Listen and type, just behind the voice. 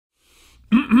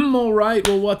All right,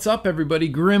 well, what's up, everybody?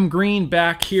 GrimmGreen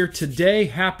back here today.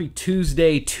 Happy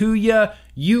Tuesday to ya.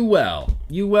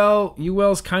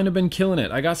 UWELL's kind of been killing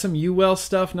it. I got some UWELL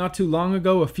stuff not too long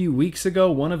ago, a few weeks ago.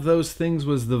 One of those things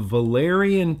was the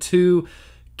Valyrian II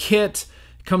Kit.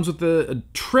 It comes with a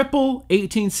triple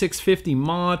 18650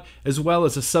 mod as well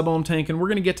as a sub-ohm tank, and we're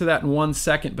going to get to that in 1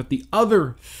 second. But the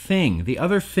other thing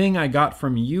I got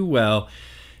from UWELL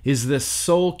is this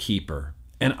SoulKeeper.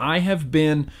 And I have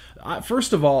been,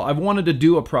 first of all, I've wanted to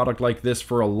do a product like this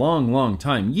for a long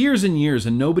time, years and years,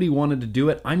 and nobody wanted to do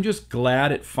it. I'm just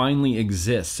glad it finally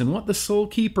exists. And what the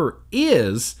SoulKeeper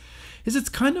is it's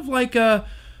kind of like a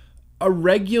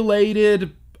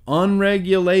regulated,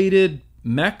 unregulated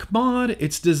mech mod.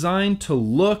 It's designed to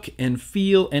look and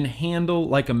feel and handle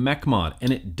like a mech mod,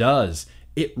 and it does.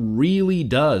 It really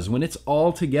does. When it's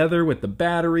all together with the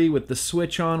battery, with the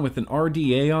switch on, with an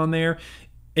RDA on there,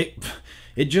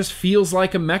 it just feels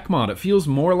like a mech mod. It feels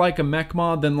more like a mech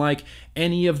mod than like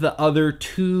any of the other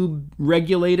tube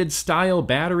regulated style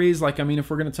batteries. Like, I mean, if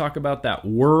we're going to talk about that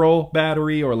Whirl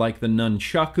battery or like the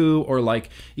Nunchaku or like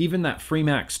even that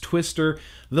Freemax Twister,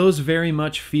 those very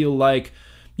much feel like,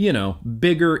 you know,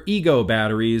 bigger ego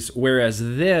batteries,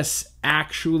 whereas this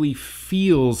actually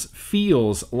feels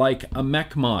like a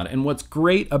mech mod. And what's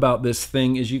great about this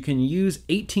thing is you can use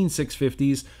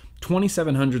 18650s,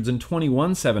 2700s and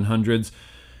 21700s.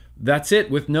 That's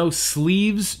it, with no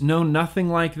sleeves, no nothing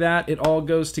like that. It all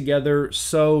goes together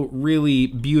so really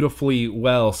beautifully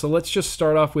well. So let's just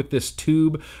start off with this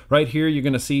tube. Right here, you're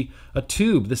gonna see a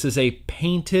tube. This is a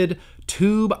painted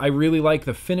tube. I really like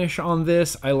the finish on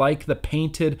this. I like the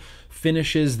painted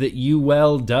finishes that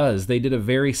UWELL does. They did a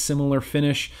very similar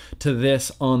finish to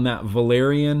this on that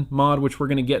Valyrian mod, which we're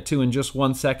gonna get to in just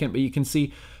 1 second, but you can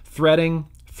see threading.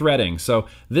 So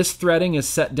this threading is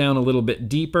set down a little bit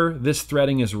deeper. This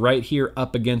threading is right here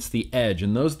up against the edge.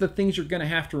 And those are the things you're going to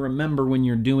have to remember when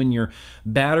you're doing your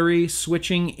battery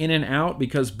switching in and out,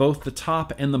 because both the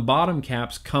top and the bottom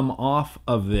caps come off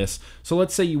of this. So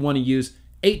let's say you want to use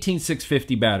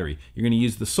 18650 battery. You're going to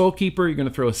use the SoulKeeper. You're going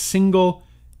to throw a single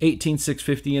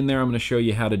 18650 in there. I'm going to show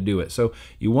you how to do it. So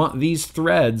you want these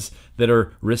threads that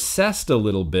are recessed a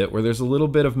little bit, where there's a little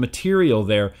bit of material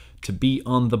there, to be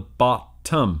on the bottom.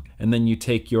 And then you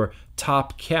take your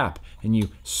top cap and you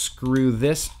screw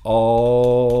this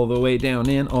all the way down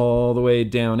in,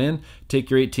 Take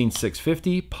your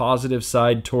 18650, positive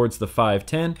side towards the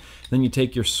 510. Then you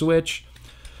take your switch,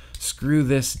 screw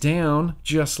this down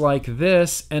just like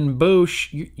this, and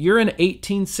boosh, you're in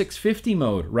 18650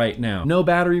 mode right now. No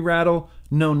battery rattle,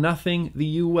 no nothing.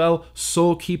 The UWELL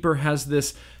SoulKeeper has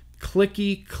this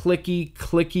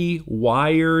clicky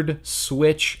wired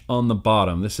switch on the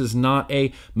bottom. This is not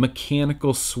a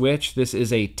mechanical switch. This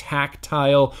is a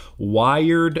tactile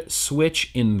wired switch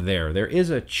in there. There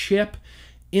is a chip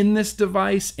in this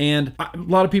device, and a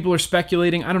lot of people are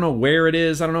speculating. I don't know where it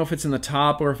is. I don't know if it's in the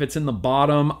top or if it's in the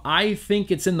bottom. I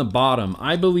think it's in the bottom.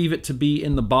 I believe it to be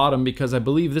in the bottom because I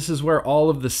believe this is where all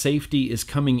of the safety is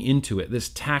coming into it. This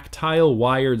tactile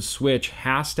wired switch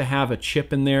has to have a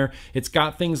chip in there. It's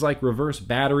got things like reverse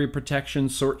battery protection,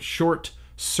 short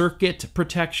circuit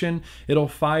protection. It'll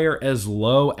fire as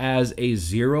low as a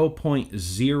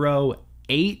 0.08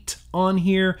 on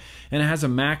here, and it has a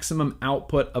maximum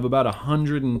output of about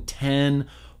 110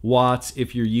 watts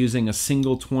if you're using a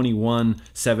single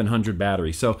 21700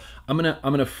 battery. So I'm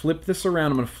gonna flip this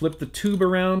around. I'm gonna flip the tube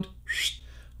around. I'm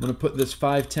gonna put this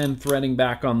 510 threading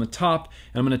back on the top,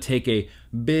 and I'm gonna take a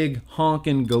big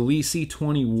honkin' Galisi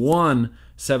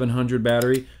 21700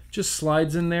 battery, just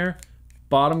slides in there.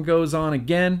 Bottom goes on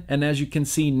again, and as you can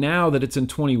see now that it's in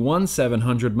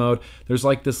 21700 mode, there's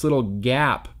like this little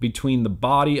gap between the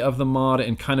body of the mod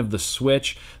and kind of the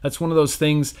switch. That's one of those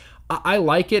things, I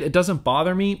like it. It doesn't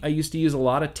bother me. I used to use a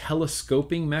lot of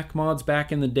telescoping mech mods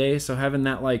back in the day, so having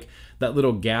that that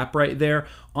little gap right there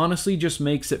honestly just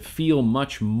makes it feel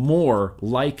much more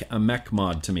like a mech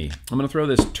mod to me. I'm gonna throw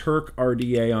this Turk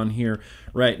RDA on here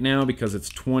right now because it's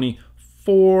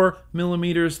 24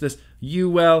 millimeters. This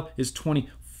UWELL is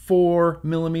 24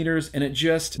 millimeters, and it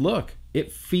just, look,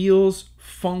 it feels,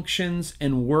 functions,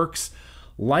 and works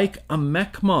like a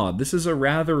mech mod. This is a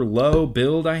rather low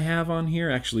build I have on here.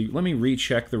 Actually, let me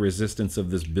recheck the resistance of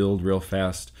this build real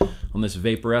fast on this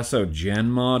Vaporesso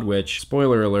Gen mod, which,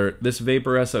 spoiler alert, this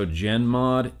Vaporesso Gen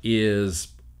mod is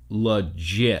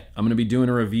legit. I'm gonna be doing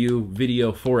a review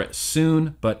video for it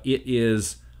soon, but it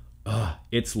is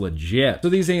it's legit. So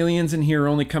these aliens in here are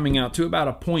only coming out to about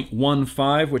a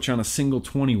 0.15, which on a single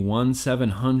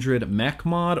 21700 mech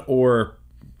mod or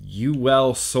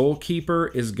UWELL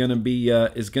SoulKeeper is gonna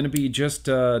be just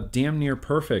damn near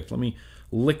perfect. Let me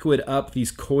liquid up these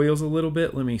coils a little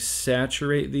bit. Let me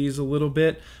saturate these a little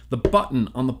bit. The button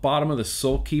on the bottom of the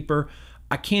SoulKeeper,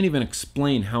 I can't even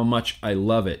explain how much I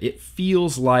love it. It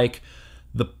feels like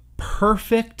the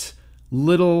perfect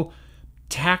little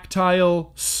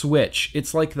tactile switch.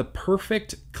 It's like the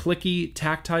perfect clicky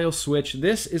tactile switch.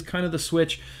 This is kind of the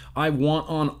switch I want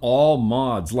on all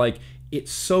mods. Like,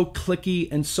 it's so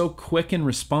clicky and so quick and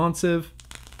responsive.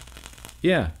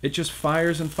 Yeah, it just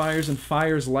fires and fires and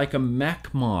fires like a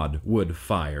mech mod would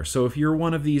fire. So if you're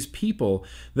one of these people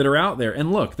that are out there,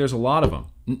 and look, there's a lot of them,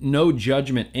 no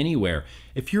judgment anywhere.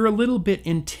 If you're a little bit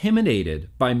intimidated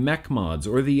by mech mods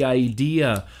or the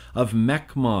idea of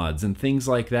mech mods and things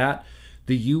like that,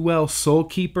 the UWELL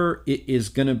SoulKeeper, it is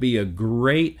going to be a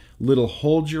great little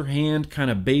hold your hand kind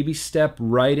of baby step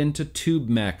right into tube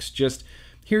mechs. Just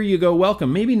here you go,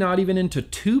 welcome. Maybe not even into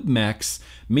tube mechs.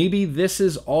 Maybe this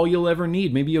is all you'll ever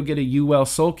need. Maybe you'll get a UWELL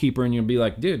SoulKeeper and you'll be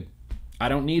like, dude, I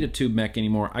don't need a tube mech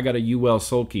anymore. I got a UWELL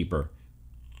SoulKeeper.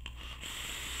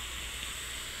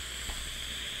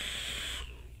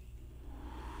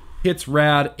 It's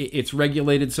rad, it's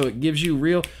regulated, so it gives you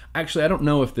real... Actually, I don't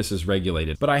know if this is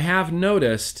regulated, but I have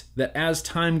noticed that as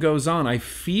time goes on, I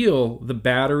feel the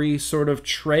battery sort of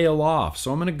trail off.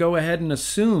 So I'm going to go ahead and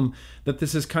assume that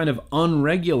this is kind of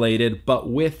unregulated, but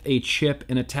with a chip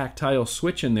and a tactile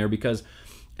switch in there, because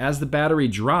as the battery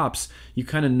drops, you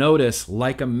kind of notice,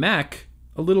 like a mech,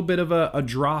 a little bit of a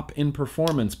drop in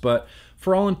performance. But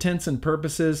for all intents and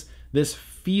purposes, this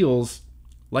feels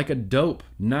like a dope,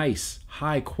 nice,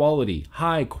 high quality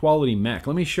mech.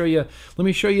 Let me show you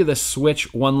the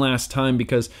switch one last time,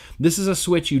 because this is a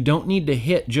switch you don't need to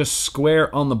hit just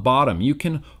square on the bottom. You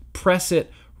can press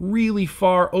it really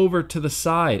far over to the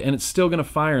side and it's still gonna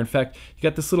fire. In fact, you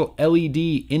got this little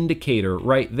LED indicator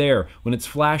right there. When it's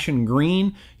flashing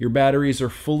green, your batteries are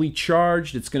fully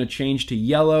charged. It's gonna change to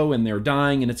yellow and they're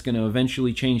dying, and it's gonna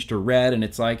eventually change to red, and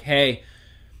it's like, hey,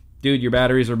 dude, your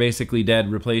batteries are basically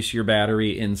dead. Replace your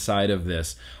battery inside of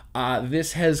this.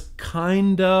 This has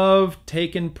kind of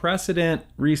taken precedent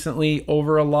recently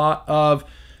over a lot of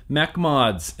mech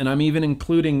mods, and I'm even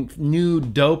including new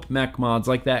dope mech mods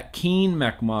like that Keen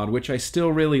mech mod, which I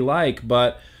still really like.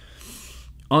 But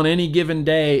on any given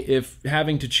day, if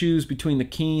having to choose between the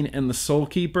Keen and the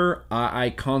SoulKeeper, I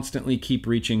constantly keep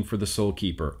reaching for the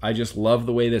SoulKeeper. I just love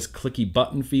the way this clicky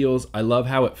button feels. I love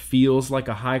how it feels like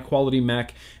a high quality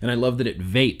mech, and I love that it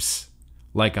vapes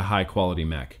like a high quality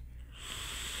mech.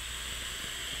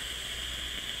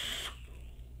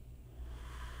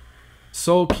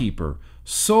 SoulKeeper.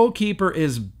 SoulKeeper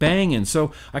is banging.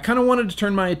 So I kind of wanted to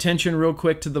turn my attention real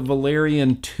quick to the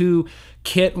Valyrian II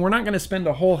Kit. We're not going to spend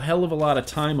a whole hell of a lot of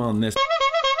time on this,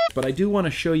 but I do want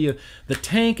to show you the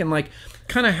tank and like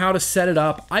kind of how to set it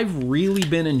up. I've really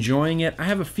been enjoying it. I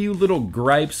have a few little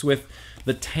gripes with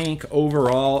the tank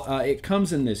overall. It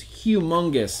comes in this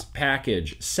humongous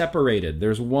package, separated.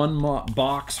 There's one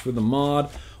box for the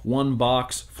mod, one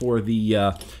box for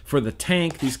the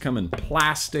tank. These come in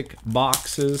plastic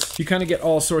boxes. You kind of get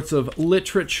all sorts of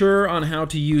literature on how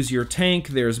to use your tank.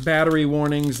 There's battery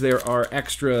warnings, there are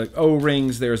extra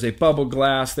O-rings, there's a bubble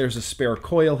glass, there's a spare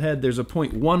coil head, there's a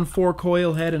 .14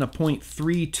 coil head and a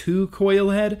 .32 coil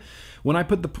head. When I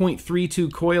put the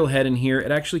 .32 coil head in here,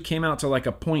 it actually came out to like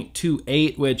a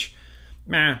 .28, which,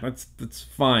 that's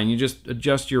fine. You just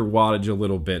adjust your wattage a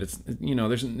little bit. It's, you know,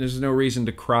 there's no reason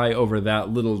to cry over that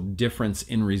little difference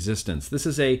in resistance. This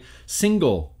is a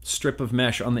single strip of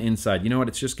mesh on the inside. You know what?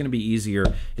 It's just going to be easier.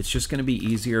 It's just going to be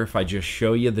easier if I just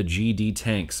show you the GD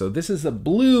tank. So this is the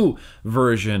blue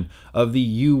version of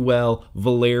the UWELL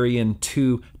Valyrian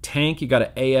II tank. You got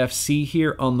an AFC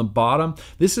here on the bottom.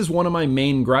 This is one of my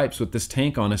main gripes with this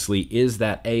tank, honestly, is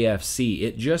that AFC.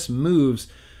 It just moves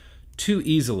too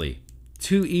easily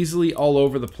all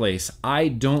over the place. I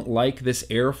don't like this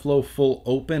airflow full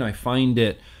open. I find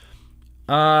it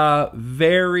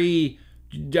very,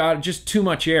 just too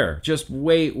much air, just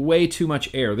way too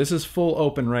much air. This is full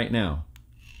open right now.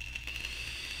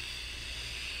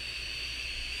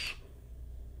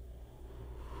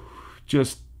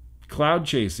 Just cloud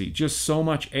chasey, just so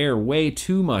much air, way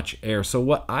too much air. So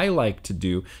what I like to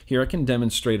do here, I can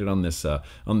demonstrate it on this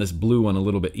blue one a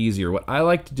little bit easier. What I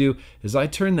like to do is I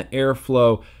turn the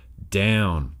airflow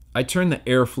down. I turn the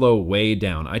airflow way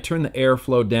down. I turn the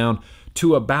airflow down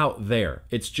to about there.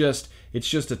 It's just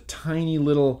a tiny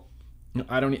little,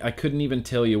 I couldn't even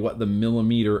tell you what the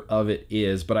millimeter of it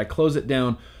is, but I close it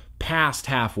down past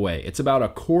halfway. It's about a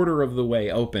quarter of the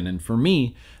way open, and for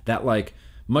me, that like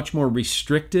much more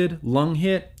restricted lung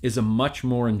hit is a much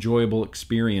more enjoyable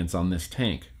experience on this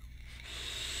tank.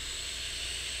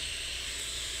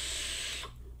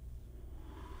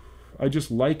 I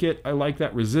just like it. I like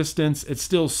that resistance. It's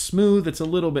still smooth. It's a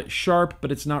little bit sharp,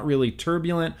 but it's not really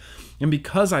turbulent. And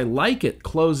because I like it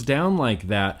closed down like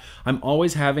that, I'm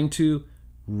always having to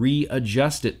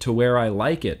readjust it to where I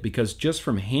like it, because just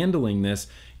from handling this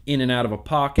in and out of a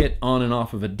pocket, on and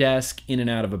off of a desk, in and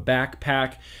out of a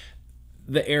backpack,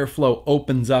 the airflow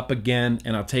opens up again,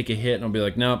 and I'll take a hit and I'll be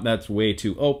like, nope, that's way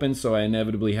too open, so I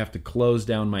inevitably have to close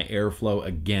down my airflow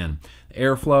again. The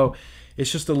airflow,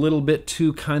 it's just a little bit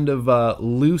too kind of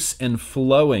loose and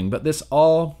flowing, but this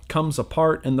all comes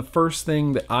apart, and the first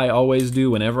thing that I always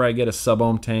do whenever I get a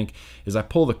sub-ohm tank is I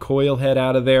pull the coil head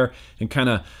out of there and kind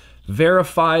of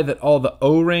verify that all the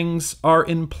O-rings are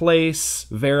in place,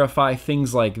 verify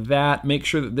things like that, make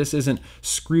sure that this isn't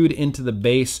screwed into the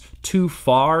base too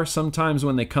far. Sometimes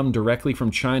when they come directly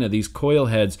from China, these coil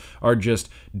heads are just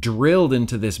drilled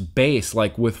into this base,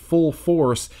 like with full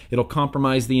force. It'll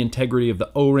compromise the integrity of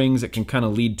the O-rings. It can kind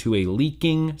of lead to a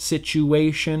leaking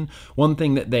situation. One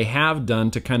thing that they have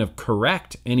done to kind of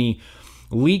correct any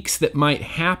leaks that might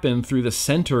happen through the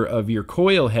center of your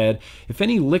coil head, if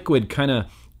any liquid kind of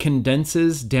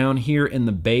condenses down here in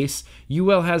the base,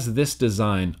 UWELL has this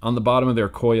design on the bottom of their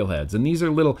coil heads, and these are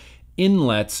little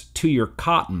inlets to your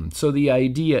cotton. So the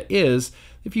idea is,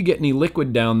 if you get any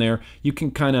liquid down there, you can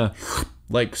kind of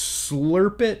like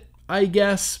slurp it, I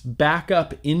guess, back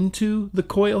up into the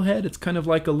coil head. It's kind of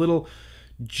like a little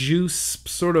juice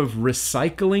sort of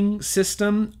recycling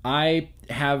system. I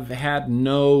have had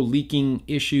no leaking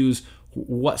issues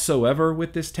whatsoever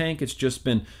with this tank. It's just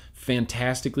been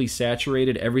fantastically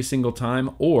saturated every single time.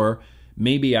 Or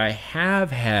maybe I have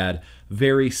had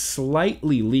very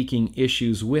slightly leaking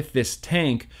issues with this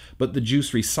tank, but the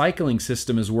juice recycling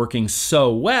system is working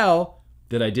so well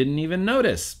that I didn't even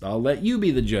notice. I'll let you be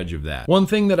the judge of that. One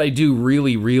thing that I do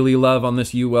really, really love on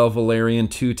this UWELL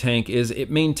Valyrian II tank is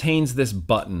it maintains this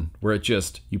button where it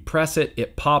just, you press it,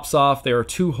 it pops off. There are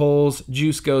two holes,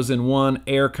 juice goes in one,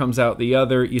 air comes out the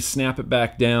other, you snap it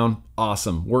back down.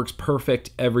 Awesome, works perfect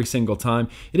every single time.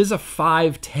 It is a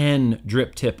 510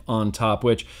 drip tip on top,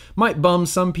 which might bum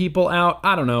some people out.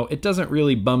 I don't know, it doesn't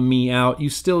really bum me out. You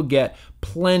still get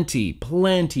plenty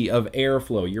of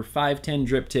airflow. Your 510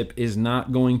 drip tip is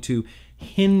not going to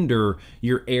hinder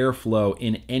your airflow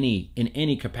in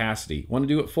any capacity. Want to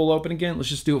do it full open again? Let's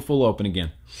just do it full open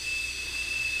again.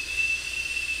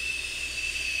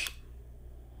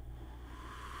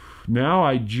 Now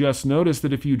I just noticed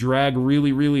that if you drag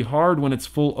really, really hard when it's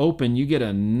full open, you get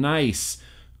a nice,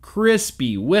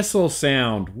 crispy whistle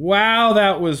sound. Wow,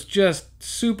 that was just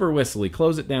super whistly.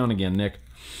 Close it down again, Nick.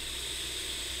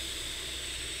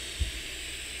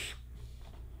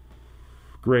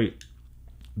 Great.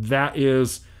 That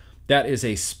is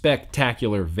a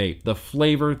spectacular vape. The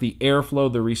flavor, the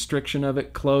airflow, the restriction of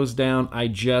it, closed down. I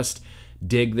just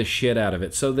dig the shit out of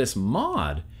it. So this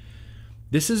mod,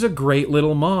 this is a great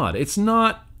little mod. It's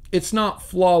not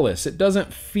flawless. It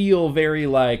doesn't feel very,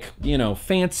 like, you know,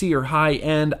 fancy or high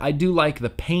end. I do like the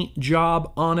paint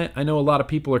job on it. I know a lot of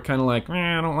people are kind of like,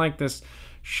 I don't like this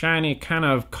shiny kind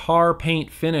of car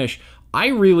paint finish. I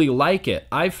really like it.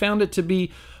 I found it to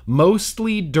be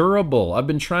mostly durable. I've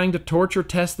been trying to torture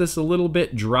test this a little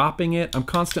bit, dropping it. I'm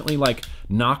constantly like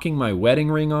knocking my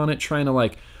wedding ring on it, trying to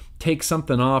like take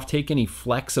something off, take any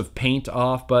flecks of paint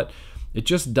off, but it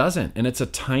just doesn't. And it's a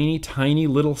tiny, tiny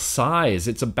little size.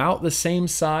 It's about the same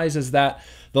size as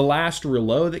the last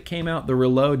Rillo that came out, the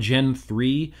Rillo Gen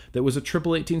 3, that was a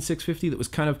 18650 that was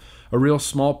kind of a real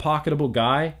small pocketable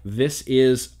guy. This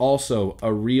is also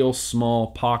a real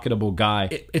small pocketable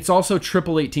guy. It's also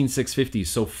 18650,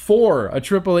 so for a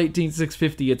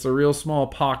 18650, it's a real small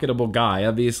pocketable guy.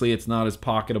 Obviously, it's not as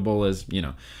pocketable as, you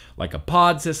know, like a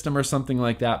pod system or something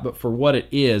like that, but for what it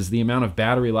is, the amount of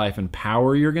battery life and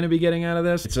power you're going to be getting out of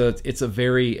this, it's a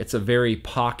very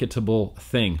pocketable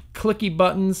thing. Clicky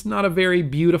buttons, not a very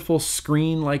beautiful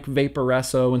screen like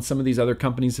Vaporesso and some of these other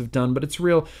companies have done, but it's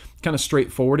real kind of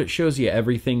straightforward. It shows you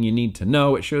everything you need to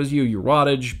know. It shows you your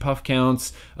wattage, puff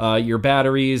counts, your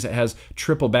batteries. It has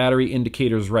triple battery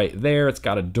indicators right there. It's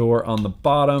got a door on the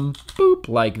bottom, boop,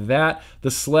 like that.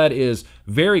 The sled is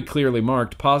very clearly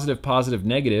marked, positive, positive,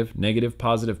 negative, negative,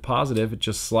 positive, positive. It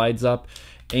just slides up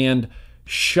and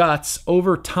shuts.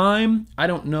 Over time, I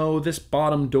don't know, this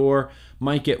bottom door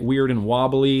might get weird and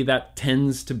wobbly. That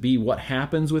tends to be what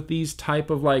happens with these type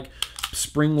of like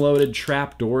spring-loaded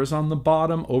trap doors on the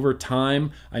bottom. Over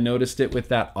time, I noticed it with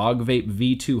that Vape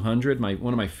V200,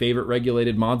 one of my favorite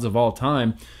regulated mods of all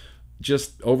time.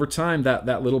 Just over time,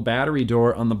 that little battery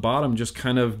door on the bottom just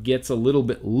kind of gets a little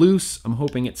bit loose. I'm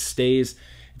hoping it stays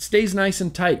nice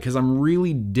and tight because I'm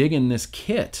really digging this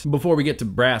kit. Before we get to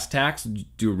brass tacks,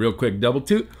 do a real quick double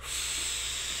toot.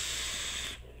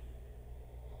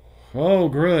 Oh,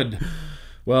 good.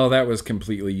 Well, that was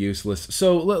completely useless.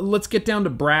 So let's get down to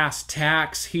brass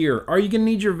tacks here. Are you going to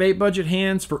need your vape budget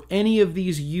hands for any of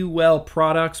these UWELL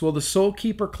products? Well, the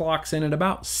SoulKeeper clocks in at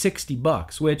about 60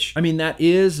 bucks, which, I mean, that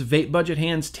is vape budget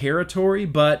hands territory,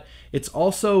 but it's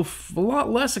also a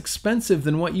lot less expensive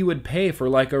than what you would pay for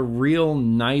like a real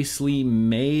nicely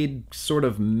made sort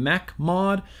of mech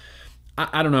mod.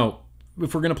 I don't know.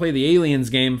 If we're going to play the aliens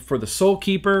game for the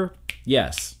SoulKeeper,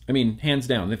 yes. I mean, hands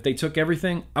down. If they took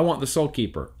everything, I want the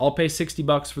SoulKeeper. I'll pay 60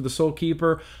 bucks for the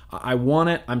SoulKeeper. I want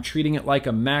it. I'm treating it like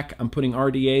a mech. I'm putting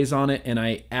RDAs on it, and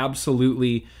I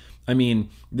absolutely, I mean,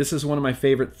 this is one of my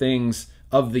favorite things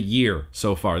of the year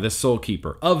so far, this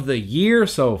SoulKeeper. Of the year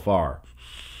so far.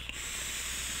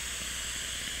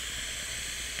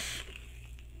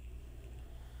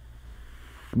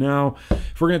 Now,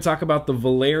 if we're going to talk about the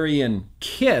Valyrian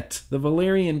Kit,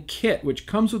 which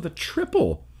comes with a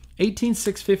triple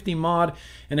 18650 mod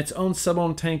and its own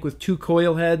sub-ohm tank with 2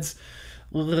 coil heads,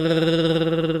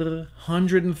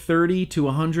 $130 to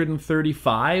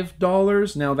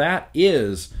 $135. Now that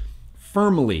is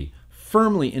firmly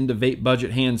into vape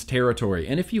budget hands territory.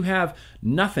 And if you have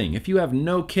nothing, if you have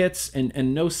no kits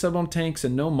and no sub-ohm tanks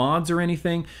and no mods or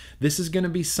anything, this is going to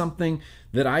be something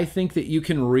that I think that you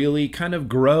can really kind of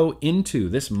grow into.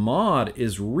 This mod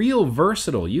is real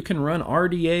versatile. You can run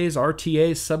RDAs,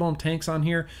 RTAs, sub-ohm tanks on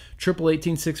here, triple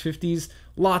 18650s,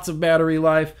 lots of battery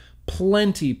life,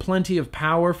 plenty of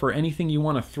power for anything you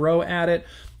want to throw at it.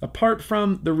 Apart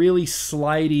from the really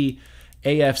slidey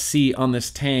AFC on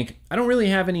this tank, I don't really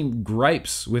have any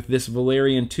gripes with this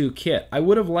Valyrian II kit. I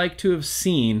would have liked to have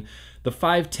seen the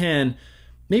 510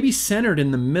 maybe centered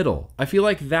in the middle. I feel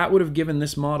like that would have given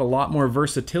this mod a lot more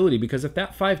versatility, because if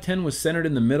that 510 was centered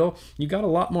in the middle, you got a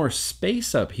lot more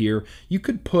space up here. You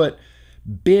could put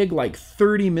big like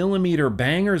 30mm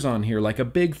bangers on here, like a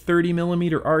big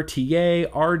 30mm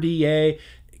RTA, RDA.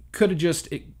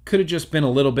 It could have just been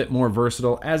a little bit more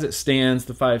versatile. As it stands,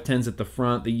 the 510's at the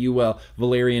front, the UWELL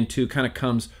Valyrian II kind of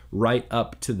comes right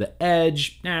up to the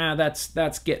edge. Nah,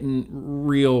 that's getting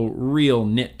real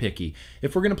nitpicky.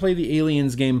 If we're gonna play the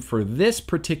aliens game for this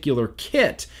particular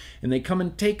kit, and they come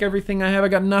and take everything I have, I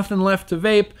got nothing left to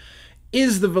vape,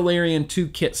 is the Valyrian II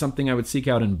kit something I would seek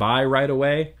out and buy right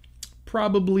away?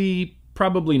 Probably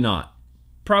not.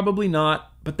 Probably not.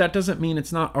 But that doesn't mean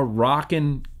it's not a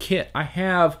rockin' kit. I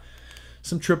have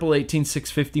some triple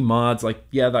 18650 mods. Like,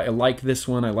 yeah, I like this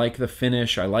one. I like the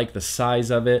finish. I like the size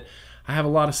of it. I have a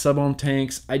lot of sub-ohm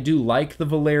tanks. I do like the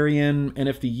Valyrian, and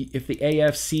if the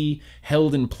AFC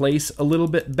held in place a little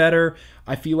bit better,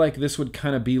 I feel like this would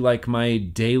kind of be like my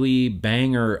daily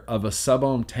banger of a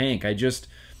sub-ohm tank. I just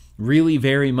really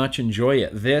very much enjoy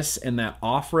it. This and that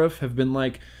off-riff have been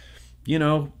like, you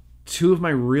know, two of my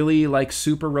really like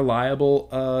super reliable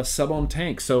sub-ohm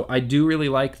tanks. So I do really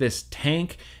like this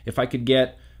tank. If I could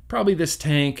get probably this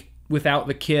tank without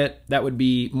the kit, that would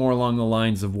be more along the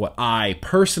lines of what I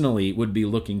personally would be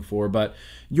looking for, but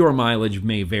your mileage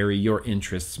may vary, your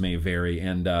interests may vary,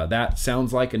 and that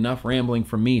sounds like enough rambling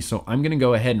from me, so I'm gonna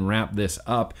go ahead and wrap this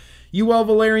up. UWELL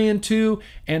Valyrian II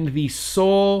and the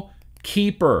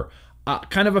SoulKeeper.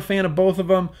 Kind of a fan of both of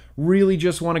them. Really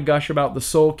just want to gush about the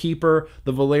SoulKeeper.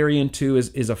 The Valyrian II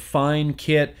is a fine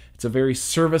kit. It's a very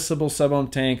serviceable sub-ohm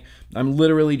tank. I'm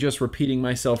literally just repeating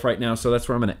myself right now, so that's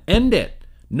where I'm going to end it.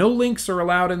 No links are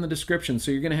allowed in the description,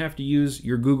 so you're going to have to use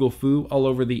your Google foo all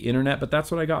over the internet, but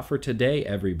that's what I got for today,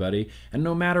 everybody. And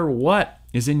no matter what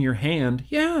is in your hand,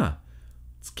 yeah,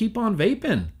 let's keep on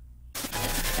vaping.